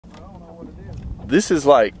this is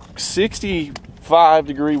like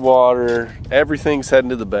 65-degree water. Everything's heading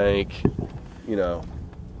to the bank. You know,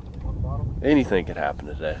 anything could happen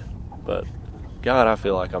today. But God, I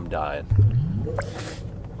feel like I'm dying.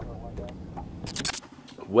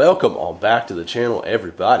 Welcome on back to the channel,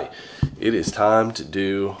 everybody. It is time to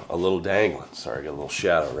do a little dangling. Sorry, I got a little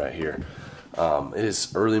shadow right here. It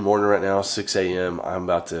is early morning right now, 6 a.m. I'm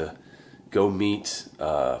about to go meet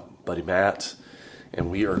buddy Matt,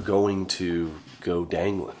 and we are going to go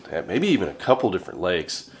dangling at maybe even a couple different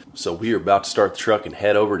lakes. So we are about to start the truck and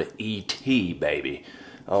head over to ET, baby.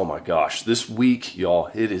 Oh my gosh, this week, y'all,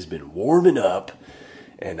 it has been warming up,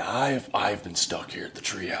 and I've been stuck here at the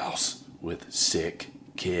treehouse with sick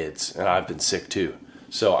kids, and I've been sick too.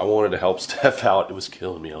 So I wanted to help Steph out. It was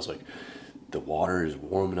killing me. I was like, the water is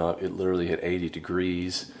warming up. It literally hit 80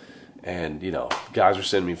 degrees, and you know, guys are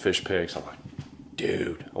sending me fish pics. I'm like,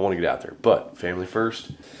 dude, I want to get out there, but family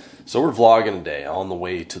first. So we're vlogging today on the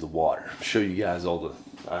way to the water. I'll show you guys all the,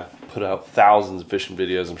 I put out thousands of fishing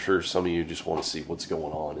videos. I'm sure some of you just want to see what's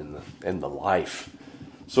going on in the life.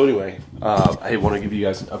 So anyway, I want to give you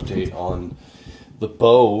guys an update on the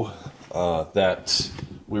bow that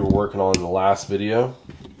we were working on in the last video.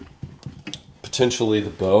 Potentially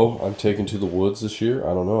the bow I'm taking to the woods this year.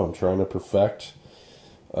 I don't know. I'm trying to perfect.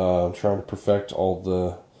 All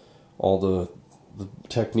the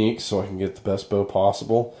techniques so I can get the best bow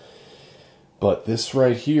possible. But this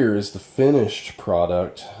right here is the finished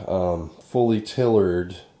product, fully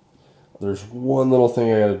tillered. There's one little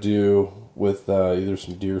thing I got to do with either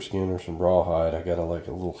some deer skin or some rawhide. I got a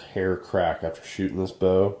little hair crack after shooting this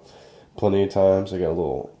bow plenty of times. I got a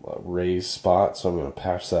little raised spot, so I'm going to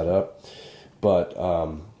patch that up. But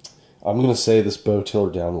I'm going to say this bow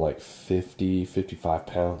tillered down to like 50, 55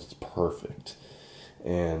 pounds. It's perfect.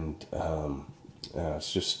 And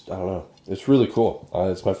it's just, I don't know. It's really cool.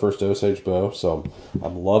 It's my first Osage bow, so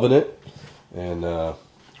I'm loving it. And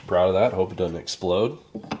proud of that. Hope it doesn't explode.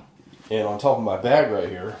 And on top of my bag right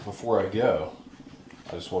here, before I go,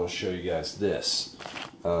 I just want to show you guys this.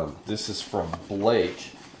 This is from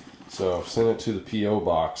Blake. So I've sent it to the P.O.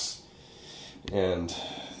 box. And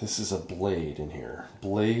this is a blade in here.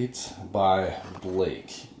 Blades by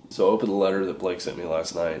Blake. So open the letter that Blake sent me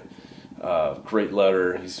last night. Great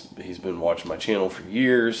letter. He's been watching my channel for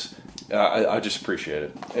years. I just appreciate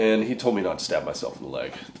it. And he told me not to stab myself in the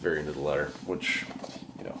leg at the very end of the letter, which,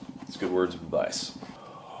 you know, it's good words of advice.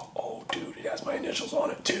 Oh, dude, it has my initials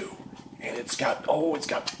on it too. And it's got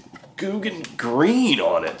GOOGAN green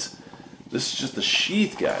on it. This is just the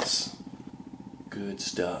sheath, guys. Good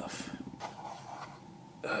stuff.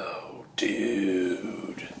 Oh,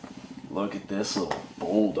 dude. Look at this little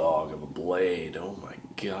bulldog of a blade. Oh my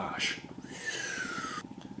gosh.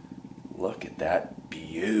 Look at that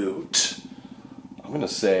beaut. I'm going to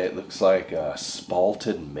say it looks like a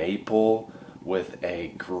spalted maple with a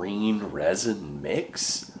green resin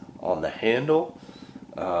mix on the handle.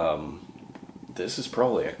 This is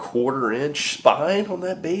probably a 1/4 inch spine on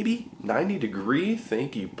that baby. 90 degree.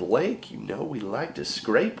 Thank you, Blake. You know we like to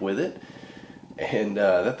scrape with it. And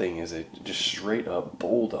that thing is a just straight up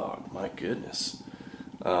bulldog. My goodness.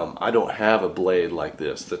 I don't have a blade like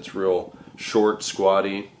this that's real short,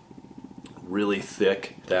 squatty, really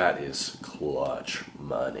thick. That is clutch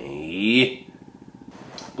money.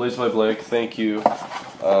 Blades by Blake, thank you.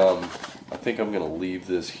 I think I'm going to leave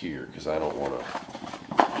this here because I don't want to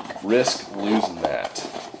risk losing that.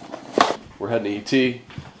 We're heading to ET.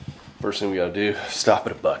 First thing we got to do, stop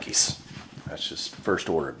at a Buc-ee's. That's just first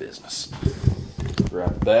order of business.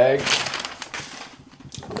 Grab the bag.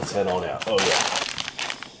 Let's head on out. Oh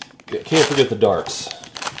yeah. Can't forget the darts.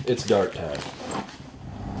 It's dart time.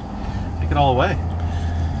 Take it all away.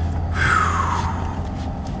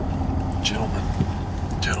 Gentlemen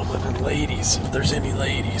and ladies, if there's any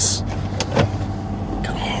ladies. Kind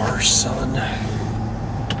of harsh, son.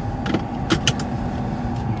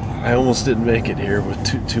 I almost didn't make it here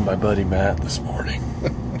to my buddy Matt this morning.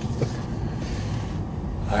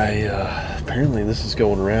 Apparently this is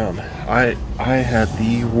going around. I had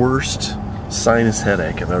the worst sinus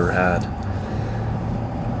headache I've ever had.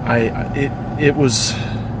 It was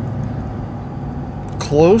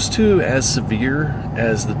close to as severe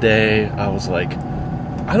as the day I was like,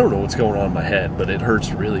 I don't know what's going on in my head, but it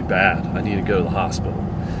hurts really bad. I need to go to the hospital.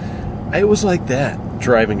 It was like that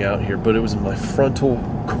driving out here, but it was in my frontal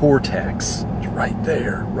cortex. It's right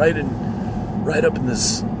there, right up in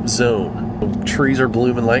this zone. Trees are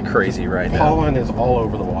blooming like crazy right now. Pollen is all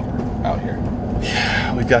over the water out here.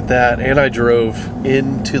 Yeah, we've got that. And I drove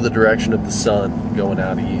into the direction of the sun going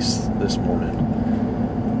out east this morning.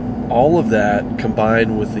 all of that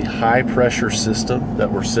combined with the high pressure system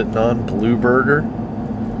that we're sitting on, Blue Burger.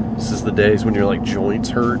 This is the days when your like joints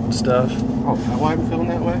hurt and stuff. Oh, is that why I'm feeling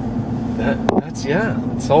that way? That's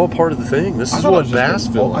it's all part of the thing. This is what bass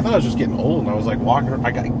feel. I thought I was just getting old, and I was like walking.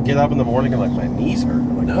 I got to get up in the morning and like my knees hurt.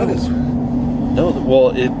 I'm like, what is? No,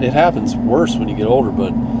 well, it happens worse when you get older,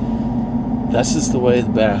 but this is the way the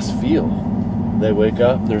bass feel. They wake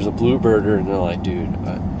up, there's a Blue Burger, and they're like, dude,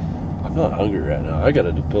 I'm not hungry right now. I got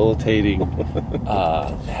a debilitating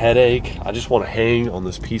headache. I just want to hang on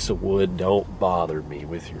this piece of wood. Don't bother me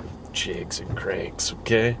with your jigs and cranks,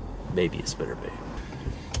 okay? Maybe a spinnerbait.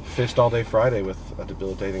 Fished all day Friday with a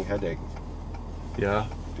debilitating headache. Yeah?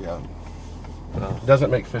 Yeah. Well, It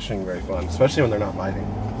doesn't make fishing very fun, especially when they're not biting.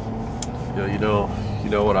 yeah, you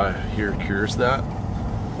know what I hear cures that?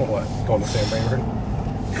 What? Going to Sam Rayburn?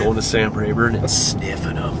 Going to Sam Rayburn and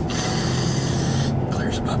sniffing them.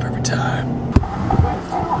 Clears them up every time.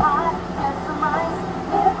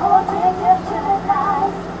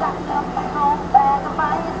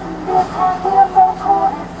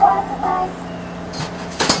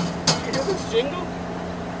 You hear this jingle?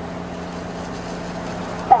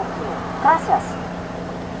 Thank you. Gracias.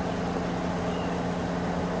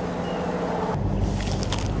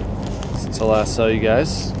 Since I last saw you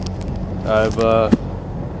guys, I've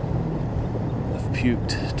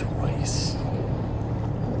puked twice.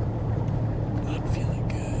 Not feeling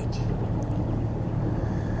good.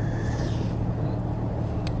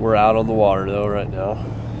 We're out on the water though right now.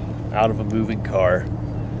 Out of a moving car. A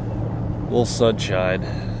little sunshine.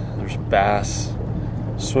 There's bass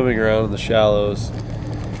swimming around in the shallows.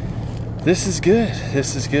 This is good.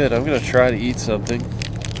 This is good. I'm gonna try to eat something. I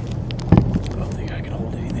don't think I can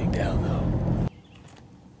hold anything down though.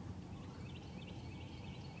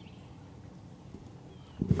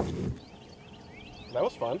 That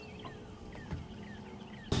was fun.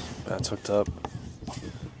 Matt's hooked up.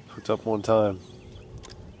 Hooked up one time.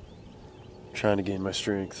 Trying to gain my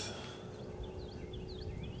strength.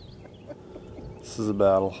 This is a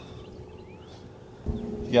battle.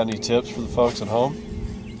 You got any tips for the folks at home?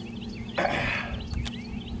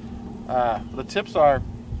 The tips are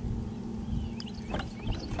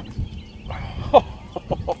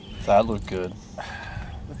That looked good.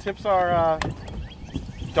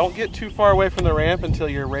 Don't get too far away from the ramp until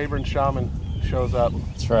your Rayburn shaman shows up.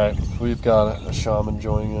 That's right. We've got a shaman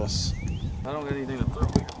joining us. I don't got anything to throw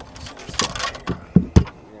here.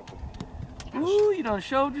 Ooh, you done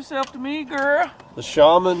showed yourself to me, girl. The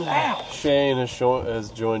shaman, Shaine,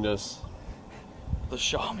 has joined us. The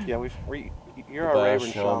shaman. Yeah, you're The our bass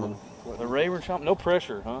Rayburn shaman. shaman. The Rayburn shaman. No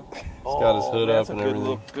pressure, huh? He's got his hood up and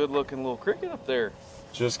everything. Good looking little cricket up there.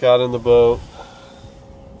 Just got in the boat.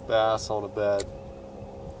 Bass on a bed.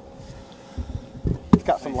 It's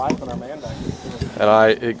got some life in our man back here.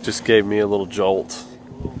 And it just gave me a little jolt.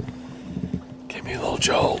 Gave me a little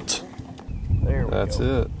jolt. There we That's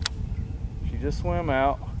go. it. She just swam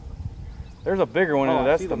out. There's a bigger one in there.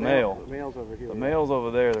 That's the male. The male's over here. The male's over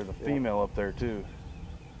there. There's a female up there too.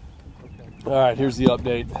 All right, here's the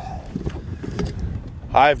update.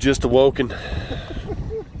 I've just awoken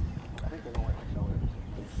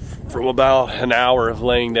from about an hour of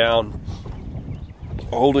laying down,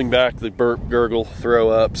 holding back the burp, gurgle, throw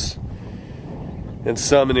ups, and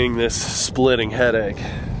summoning this splitting headache.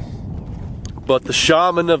 But the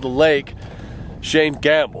shaman of the lake, Shane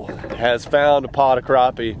Gamble, has found a pot of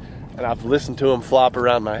crappie, and I've listened to him flop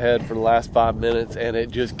around my head for the last 5 minutes, and it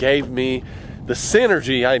just gave me the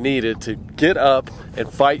synergy I needed to get up and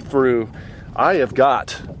fight through. I have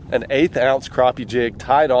got an 1/8 ounce crappie jig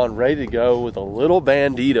tied on, ready to go with a little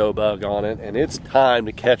bandito bug on it, and it's time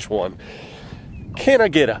to catch one. Can I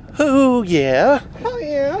get a oh yeah? Oh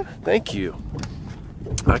yeah. Thank you.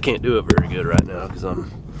 I can't do it very good right now because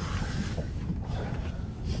I'm.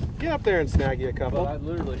 Get up there and snag you a But couple. I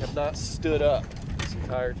literally have not stood up this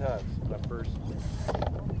entire time when I first.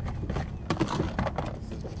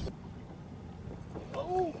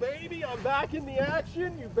 Oh baby, I'm back in the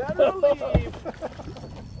action. You better believe.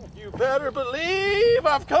 You better believe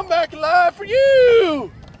I've come back alive for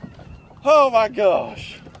you. Oh my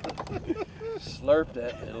gosh. Slurp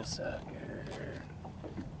that little sucker.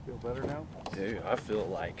 Feel better now? Dude, I feel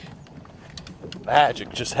like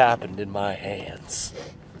magic just happened in my hands.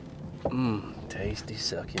 Tasty,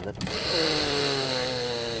 succulent.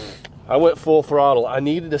 I went full throttle. I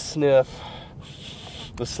needed to sniff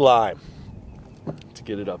the slime to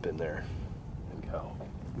get it up in there and go.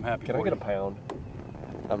 I'm happy. Can I get a pound?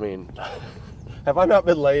 I mean, have I not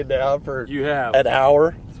been laying down for You have. an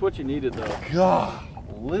hour? That's what you needed though.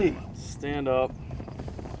 Golly. Stand up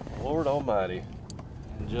Lord almighty.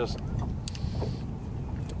 and just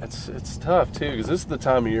It's tough too, because this is the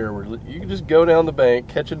time of year where you can just go down the bank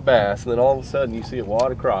catching bass, and then all of a sudden you see a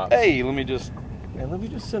wad of crops. Hey, let me just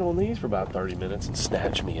sit on these for about 30 minutes and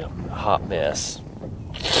snatch me a hot mess.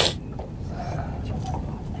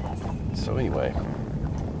 So anyway,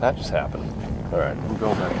 that just happened. All right, I'm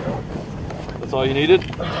going back now. That's all you needed?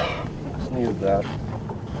 Just needed that.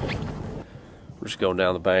 We're just going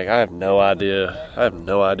down the bank. I have no idea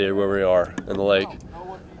where we are in the lake.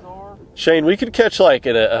 Shane, we could catch like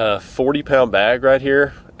in a 40-pound bag right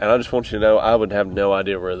here, and I just want you to know I would have no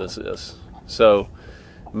idea where this is. So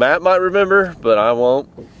Matt might remember, but I won't.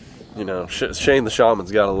 You know, Shane the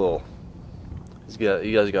Shaman's got a little.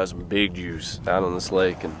 You guys got some big juice out on this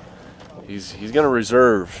lake, and he's gonna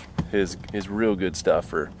reserve his real good stuff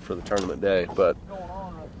for the tournament day. But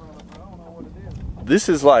this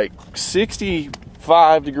is like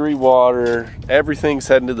 65-degree water. Everything's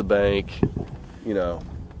heading to the bank. You know,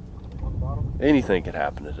 anything could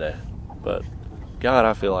happen today. But God,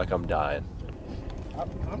 I feel like I'm dying.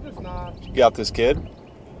 I'm just not. You got this, kid. I'm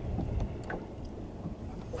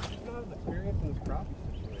just not as experienced in this crappie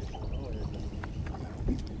situation.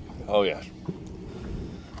 Oh yeah.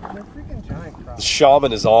 They're freaking giant crappie. The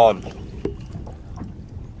Shaman is on.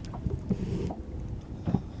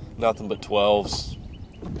 Nothing but 12s.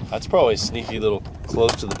 That's probably a sneaky little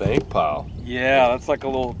close to the bank pile. Yeah, that's like a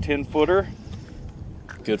little 10-footer.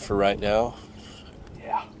 Good for right now.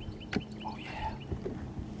 Yeah. Oh yeah.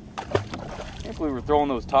 I can't believe we're throwing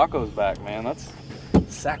those tacos back, man. That's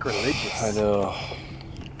sacrilegious. I know.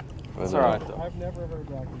 That's all right though. I've never heard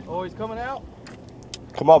that. Oh, he's coming out.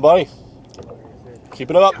 Come on, buddy.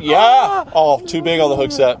 Keep it up. Yeah. Oh, too big on the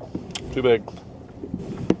hook set. Too big.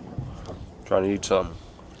 Trying to eat something.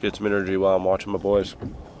 Get some energy while I'm watching my boys.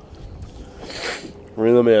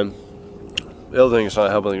 Reel them in. The other thing that's not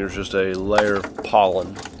helping, there's just a layer of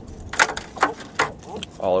pollen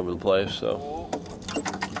all over the place. So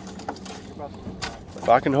if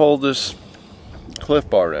I can hold this Cliff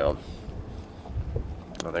Bar down,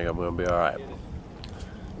 I think I'm going to be all right.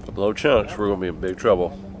 If I blow chunks, we're going to be in big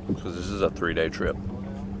trouble because this is a 3-day trip.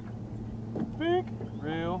 Big,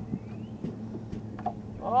 real.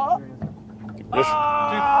 Just,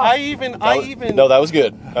 I even. no, that was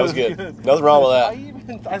good. That was good. Nothing wrong with that.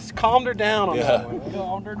 I calmed her down on that one.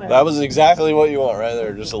 Calmed her down. That was exactly what you want right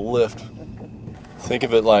there. Just a lift. Think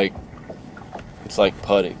of it like it's like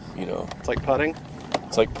putting, you know. It's like putting.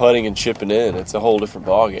 It's like putting and chipping in. It's a whole different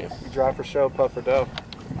ballgame. You drive for show, putt for dough.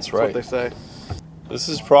 That's right. That's what they say. This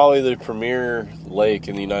is probably the premier lake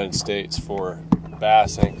in the United States for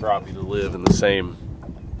bass and crappie to live in the same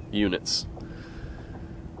units.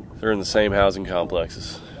 They're in the same housing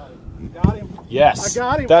complexes. Got him. Yes. I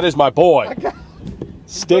got him. That is my boy.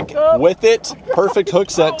 Stick with it. Perfect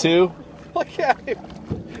hook set too. Look at him.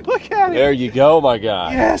 Look at him. There you go, my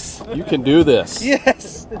guy. Yes. You can do this.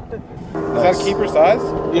 Yes. Is that a keeper size?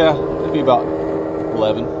 Yeah, it'd be about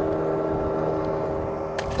 11.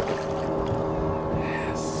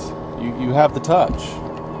 Yes. You have the touch.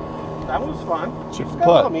 That was fun. Chip Just and gotta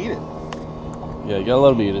putt. let them eat it. Yeah, you gotta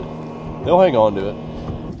let them eat it. They'll hang on to it.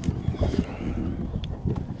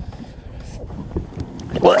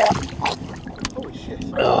 Holy shit.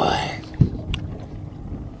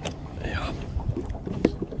 Yeah.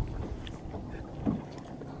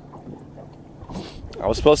 I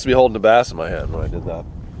was supposed to be holding the bass in my hand when I did that.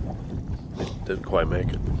 Didn't quite make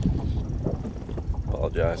it.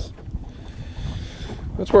 Apologize.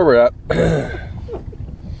 That's where we're at.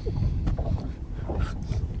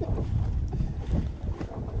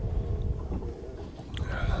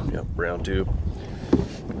 Yep, round 2.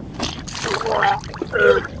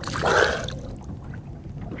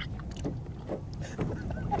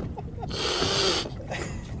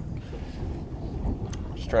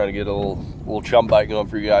 Just trying to get a little chum bite going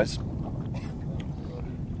for you guys.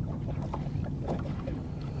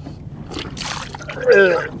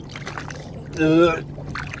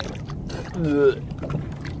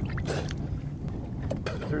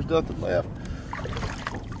 There's nothing left.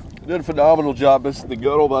 You did a phenomenal job missing the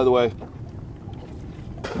gunnel, by the way.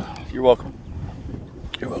 You're welcome.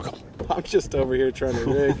 You're welcome. I'm just over here trying to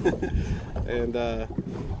rig. And I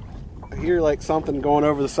hear like something going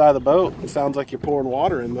over the side of the boat. It sounds like you're pouring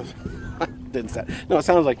water in the... Didn't sound... No, it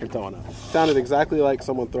sounds like you're throwing up. It sounded exactly like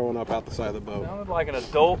someone throwing up out the side of the boat. Sounded like an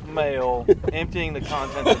adult male emptying the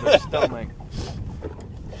contents of their stomach.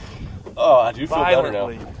 Oh, I do feel better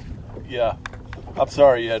Violently. now. Yeah. I'm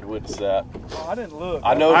sorry you had to witness that. Oh, I didn't look.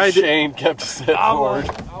 I know Shane kept his head forward.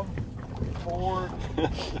 I'm bored.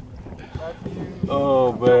 That's you.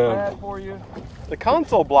 Oh, Feel man. bad for you. The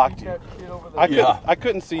console blocked you. Got shit over the I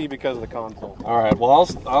couldn't see you because of the console. All right. Well,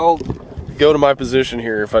 I'll go to my position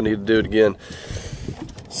here if I need to do it again.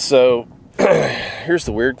 So here's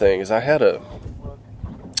the weird thing is I definitely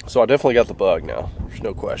got the bug now. There's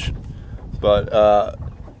no question. But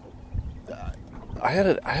I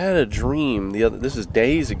had a dream this is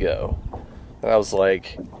days ago. And I was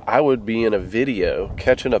like, I would be in a video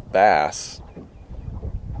catching a bass,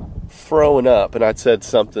 throwing up, and I'd said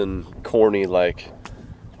something corny like,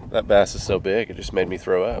 that bass is so big it just made me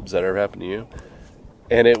throw up. Does that ever happen to you?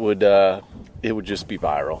 And it would just be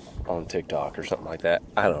viral on TikTok or something like that.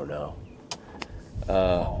 I don't know.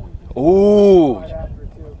 Ooh,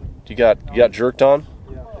 you got jerked on?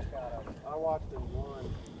 Yeah, I watched it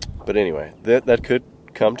one. But anyway, that could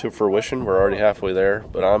come to fruition. We're already halfway there,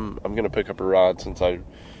 but I'm gonna pick up a rod since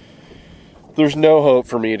there's no hope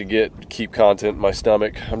for me to keep content in my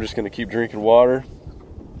stomach. I'm just gonna keep drinking water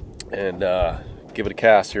and give it a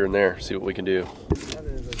cast here and there, see what we can do.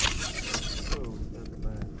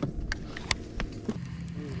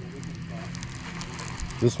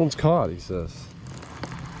 This one's caught, he says.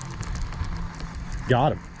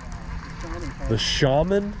 Got him. The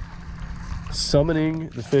shaman summoning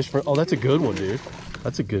the fish for. Oh, that's a good one, dude.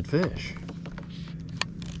 That's a good fish.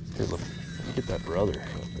 Here, look. Let me get that brother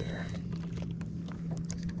up there.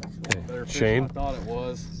 Hey, Shane, I thought it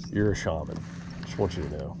was. you're a shaman. Just want you to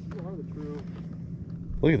know.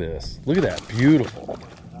 Look at this. Look at that. Beautiful.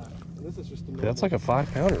 This is just That's like a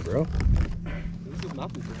 5-pounder, bro. This is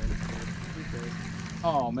nothing for him.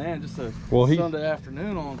 Oh man, just a Sunday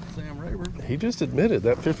afternoon on Sam Rayburn. He just admitted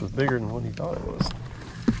that fish was bigger than what he thought it was.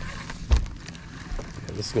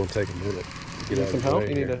 Yeah, this is gonna take a minute. You need some help?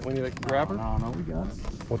 We need a grabber? No, we got it.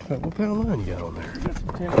 What pound line you got on there? We got some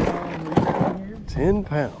 10-pound leader in here. 10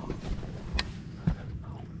 pound.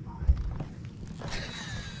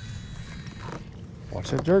 Watch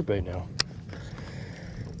that jerkbait now.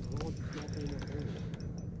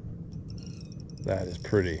 That is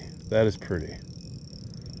pretty. That is pretty.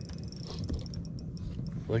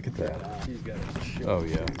 Look at that. Oh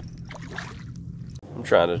yeah. I'm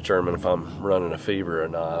trying to determine if I'm running a fever or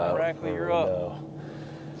not. Rackley, you're up.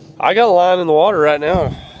 I got a line in the water right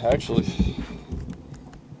now, actually.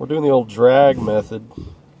 We're doing the old drag method.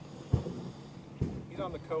 He's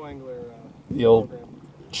on the co-angler. The old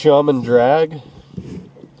chum and drag.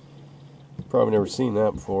 Probably never seen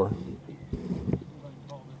that before.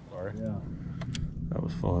 Sorry. Yeah. That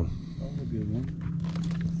was fun. That was a good one.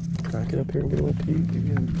 Can I get up here and get a little peek?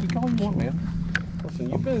 Keep all you want, man. Listen,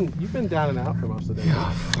 you've been down and out for most of the day.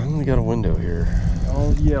 Yeah, I only got a window here.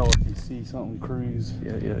 Don't yell if you see something cruise.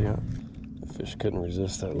 Yeah. The fish couldn't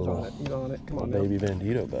resist that little He's on it. Come on, baby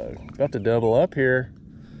bandito bug. Got to double up here.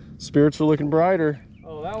 Spirits are looking brighter.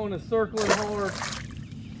 Oh, that one is circling hard.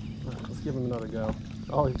 Let's give him another go.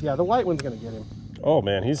 Oh yeah, the white one's gonna get him. Oh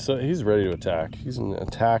man, he's ready to attack. He's in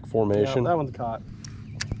attack formation. Yeah, that one's caught.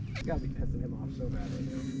 You gotta be pissing him off so bad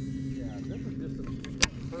right now. Yeah, this is just a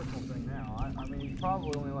personal thing now. I mean, he's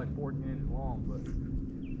probably only like 14 inches long, but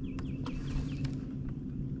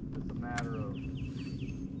it's a matter of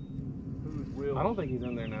whose will. I don't think he's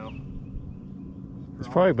in there now. He's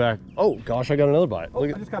probably back. Oh gosh, I got another bite. Oh,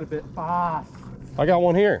 Look I just got a bit. Ah. I got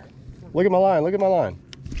one here. Look at my line. Look at my line.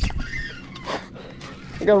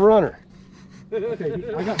 I got a runner. Okay,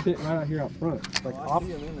 I got bit right out here out front, like off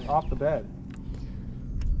the bed.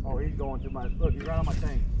 Oh, he's going to my, look, he's right on my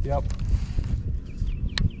tank. Yep.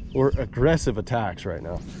 We're aggressive attacks right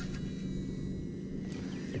now.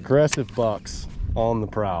 Aggressive bucks on the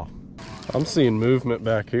prowl. I'm seeing movement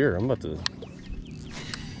back here. I'm about to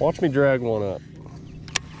watch me drag one up.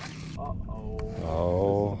 Uh-oh.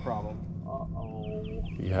 Oh, Problem. Uh-oh.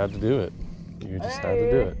 you had to do it. You just had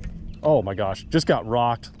to do it. Oh my gosh, just got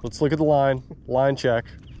rocked. Let's look at the line. Line check.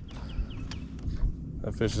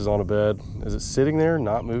 That fish is on a bed. Is it sitting there,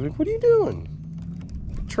 not moving? What are you doing?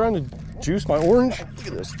 Trying to juice my orange? Look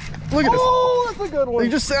at this. Look at this. Oh, that's a good one. He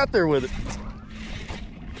just sat there with it.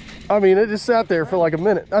 I mean, it just sat there for like a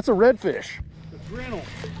minute. That's a redfish. The grinnell.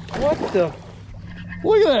 What the?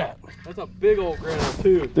 Look at that. That's a big old grinnell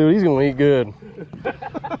too. Dude, he's gonna eat good.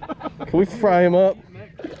 Can we fry him up?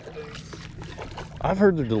 I've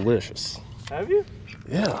heard they're delicious. Have you?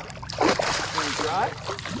 Yeah. Can you try?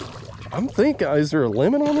 I'm thinking, is there a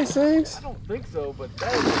limit on these things? I don't think so, but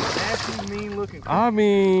that is a nasty, mean looking. I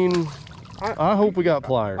mean, I hope we got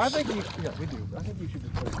pliers. I think you. Yeah, we do. I think you should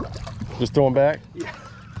just put it back. Just throw them back? Yeah.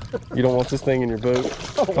 You don't want this thing in your boat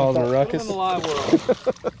causing a ruckus? In the live world.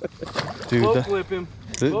 Dude, Boat flip him.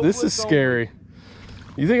 this is scary.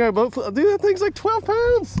 You think I boat flip? Dude, that thing's like 12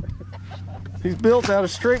 pounds. He's built out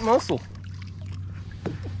of straight muscle.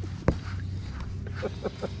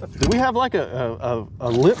 Do we have like a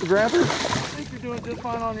lip grabber? I think you're doing just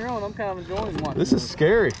fine on your own. I'm kind of enjoying watching This is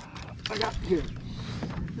scary. I got here.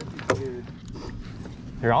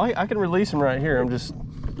 Here, I can release him right here. I'm just.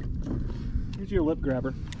 Here's your lip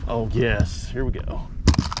grabber. Oh yes, here we go.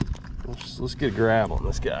 Let's get a grab on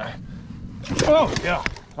this guy. Oh yeah.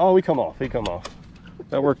 Oh, he come off. He come off.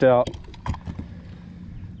 That worked out.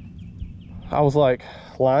 I was like,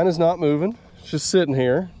 line is not moving. It's just sitting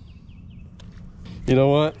here. You know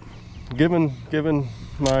what? Given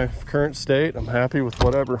my current state, I'm happy with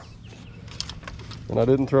whatever. And I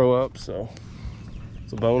didn't throw up, so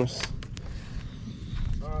it's a bonus.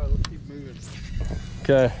 All right, let's keep moving.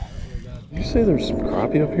 Okay. Did you say there's some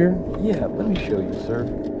crappie up here? Yeah, let me show you, sir.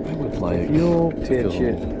 I would like You'll to pitch go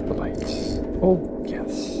it. the bites. Oh,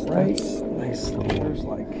 Yes. Right. Nice little. there's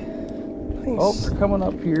like. Nice. Oh, they're coming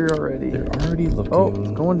up here already. They're already looking. Oh,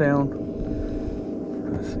 it's going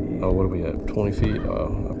down. Let's see. Oh, what are we at? 20 feet?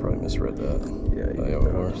 Oh, I probably misread that. Yeah, Oh, yeah,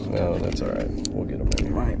 we were. No, that's all right. We'll get him in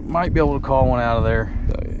here. Might be able to call one out of there.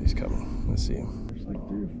 Oh, yeah, he's coming. Let's see him. There's like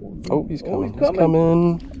 3 or 4. Oh, he's coming. He's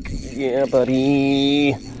coming. Yeah,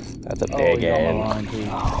 buddy. That's a big he's on the one. line, too.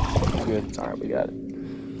 Oh, good. All right, we got it.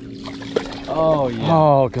 Oh yeah.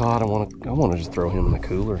 Oh God, I want to just throw him in the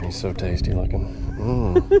cooler. He's so tasty looking.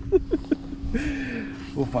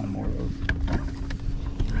 We'll find more of those.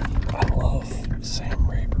 I love Sam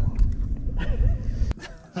Rayburn.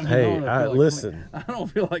 Hey, listen. I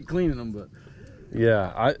don't feel like cleaning them, but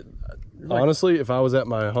Yeah, honestly, if I was at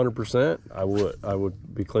my 100%, I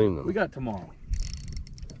would be cleaning them. we got tomorrow.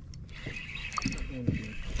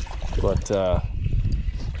 But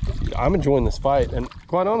I'm enjoying this fight, and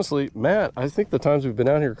quite honestly, Matt, I think the times we've been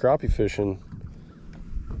out here crappie fishing,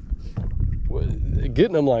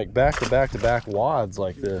 getting them like back to back to back wads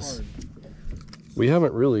like this, we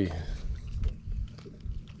haven't really.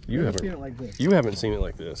 You haven't seen it like this. You haven't seen it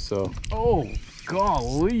like this, so. Oh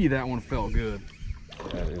golly, that one felt good.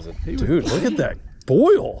 That is a dude. Look at that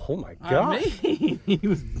boil! Oh my God! He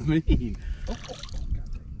was mean.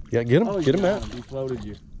 Yeah, get him, Oh, get him, Matt. He floated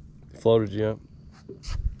you. Floated you up.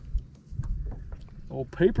 Oh,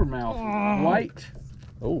 paper mouth, white.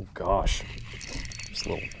 Oh gosh, just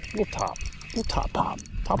a little top pop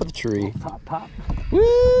of the tree. Pop, pop.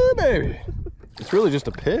 Woo, baby! It's really just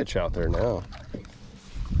a pitch out there now.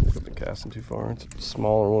 I've been casting too far. It's a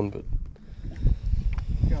smaller one, but.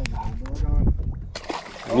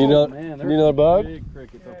 You need another bug? Big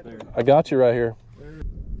crickets up there. I got you right here.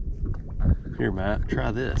 Here, Matt,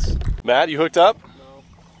 try this. Matt, you hooked up? No.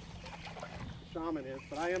 Shaman is,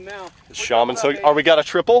 but I am now. Shaman's hooked. Are we got a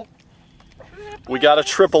triple? We got a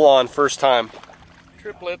triple on first time.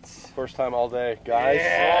 Triplets. First time all day, guys.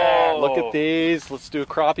 Yeah. Look at these. Let's do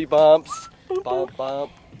crappie bumps. Bump,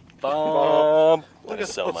 bump, bump. That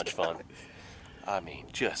is so much fun. I mean,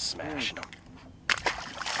 just smashing them.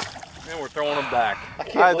 And we're throwing them back.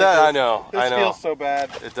 I know. This feels so bad.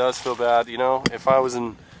 It does feel bad. You know, if I was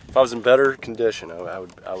in better condition, I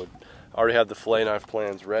would already have the fillet knife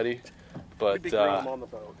plans ready. But We'd be grilling them on the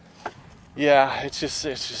boat. yeah, it's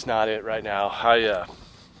just not it right now.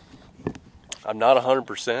 I'm not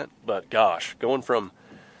 100%, but gosh, going from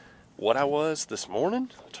what I was this morning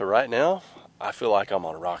to right now, I feel like I'm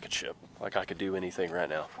on a rocket ship. Like I could do anything right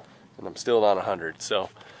now, and I'm still not 100. So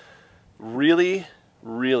really,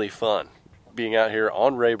 really fun being out here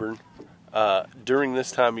on Rayburn during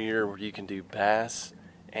this time of year where you can do bass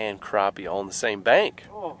and crappie on the same bank.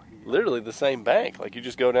 Oh, Literally the same bank. Like you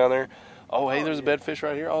just go down there. Oh, hey, there's a bedfish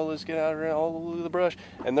right here. Oh, let's get out of here. Oh, look at the brush.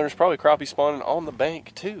 And there's probably crappie spawning on the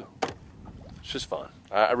bank too. It's just fun.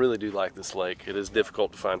 I really do like this lake. It is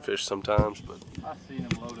difficult to find fish sometimes, but. I've seen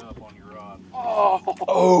them load up on your rod.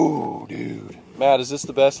 Oh, dude. Matt, is this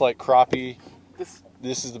the best like crappie?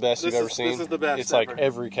 This is the best you've ever seen? This is the best It's ever. like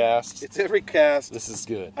every cast. It's every cast. This is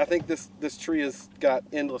good. I think this tree has got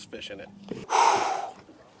endless fish in it.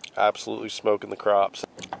 Absolutely smoking the crops.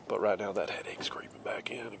 But right now that headache's creeping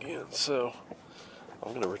back in again. So I'm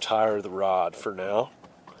going to retire the rod for now.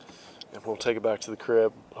 And we'll take it back to the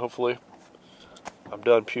crib, hopefully. I'm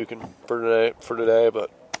done puking for today,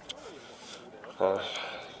 but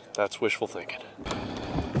that's wishful thinking.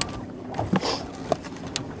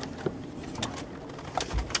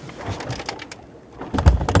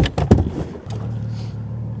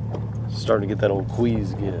 Starting to get that old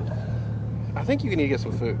quease again. I think you can get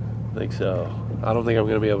some food. I think so. I don't think I'm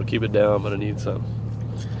going to be able to keep it down, but I need some.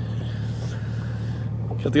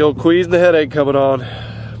 Got the old quease and the headache coming on,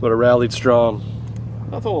 but I rallied strong.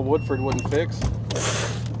 That's all Woodford wouldn't fix.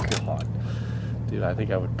 God. Dude, I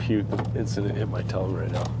think I would puke the instant it hit my tongue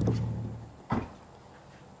right now.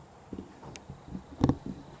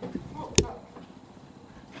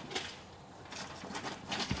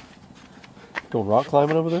 Going rock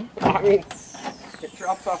climbing over there? I mean, it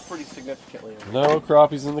drops off pretty significantly. No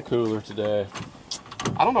crappies in the cooler today.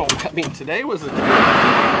 I don't know. I mean, today was a day.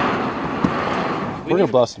 We're going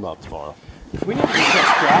to bust them up tomorrow. If we need to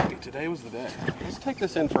catch crappie, today was the day. Let's take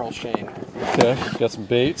this in for old Shane. Okay, got some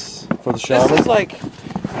baits for the shaman. This is like,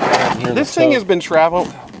 Here this thing has been traveling.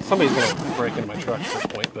 Somebody's going to break into my truck at this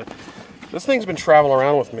point, but this thing's been traveling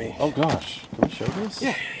around with me. Oh gosh, can we show this?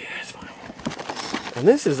 Yeah, it's fine. And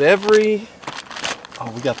this is every...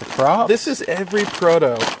 Oh, we got the crop? This is every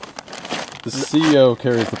proto. The CEO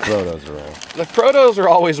carries the protos around. The protos are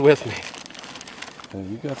always with me. Hey,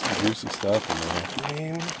 you got some juicy stuff in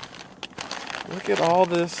there. Man, look at all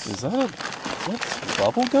this. Is that what's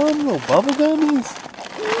bubble gum? Little bubble gummies?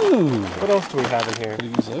 Ooh. What else do we have in here? Could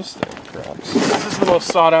use those stinking crops. This is the most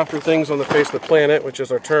sought after things on the face of the planet, which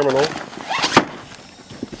is our terminal.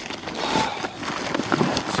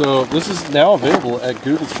 So this is now available at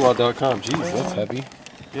GOOGAN.com. Jeez, that's heavy.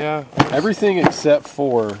 Yeah. Everything except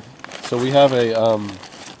for, so we have a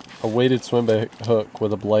weighted swim bait hook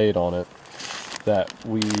with a blade on it that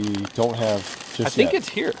we don't have just yet. I think it's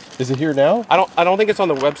here. Is it here now? I don't think it's on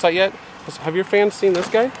the website yet. Have your fans seen this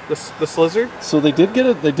guy? This lizard? So they did get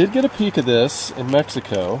a peek of this in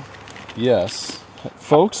Mexico. Yes.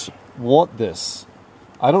 Folks want this.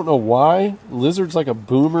 I don't know why. Lizard's like a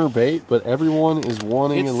boomer bait, but everyone is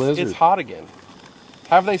wanting a lizard. It's hot again.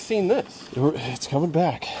 Have they seen this? It's coming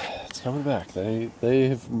back. It's coming back. They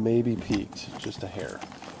have maybe peaked just a hair.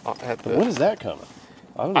 But when is that coming?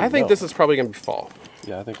 I think this is probably going to be fall.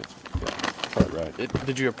 Yeah, I think it's probably right.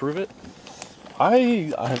 Did you approve it?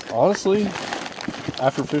 I honestly,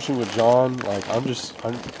 after fishing with John, like I'm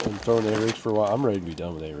throwing A-rigs for a while. I'm ready to be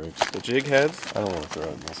done with A-rigs. The jig heads? I don't want to throw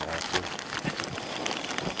it unless I have to.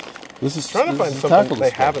 This is trying to find something they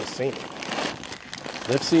haven't seen.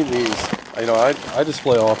 They've seen these. You know, I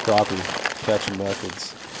display all crappie catching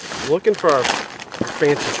methods. Looking for our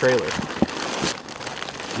fancy trailer.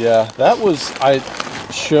 Yeah, that was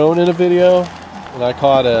shown in a video, and I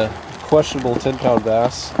caught a questionable 10-pound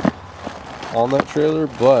bass on that trailer,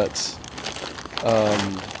 but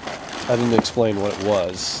I didn't explain what it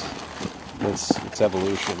was. Its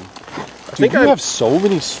evolution. Dude, you have so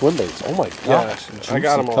many swim baits. Oh my gosh! Yeah, I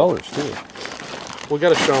got them all. Colors too. We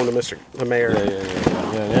got to show them to the mayor.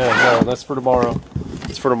 Yeah. No, that's for tomorrow.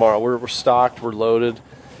 It's for tomorrow. We're stocked. We're loaded.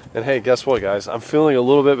 And hey, guess what, guys? I'm feeling a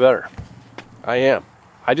little bit better. I am.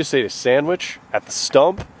 I just ate a sandwich at the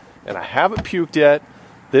stump, and I haven't puked yet.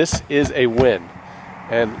 This is a win.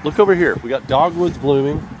 And look over here. We got dogwoods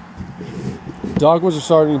blooming. Dogwoods are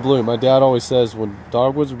starting to bloom. My dad always says when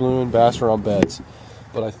dogwoods are blooming, bass are on beds.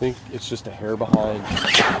 But I think it's just a hair behind.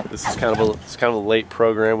 This is kind of a late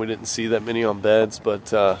program. We didn't see that many on beds,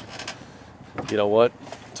 but you know what?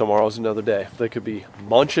 Tomorrow's another day. They could be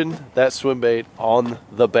munching that swim bait on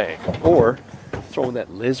the bank, or throwing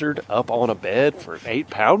that lizard up on a bed for an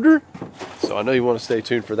 8-pounder. So I know you want to stay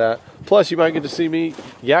tuned for that. Plus, you might get to see me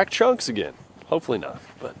yak chunks again. Hopefully not.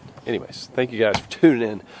 But anyways, thank you guys for tuning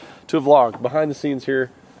in to a vlog behind the scenes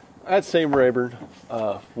here at Sam Rayburn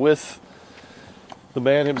with the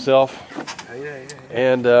man himself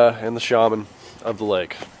and the shaman of the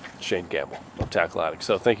lake, Shane Gamble of Tackle Addict.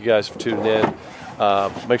 So thank you guys for tuning in.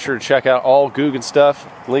 Make sure to check out all GOOGAN stuff.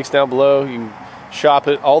 Links down below. You can shop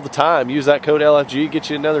it all the time. Use that code LFG. Get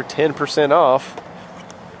you another 10% off.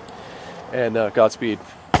 And Godspeed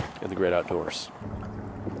in the great outdoors.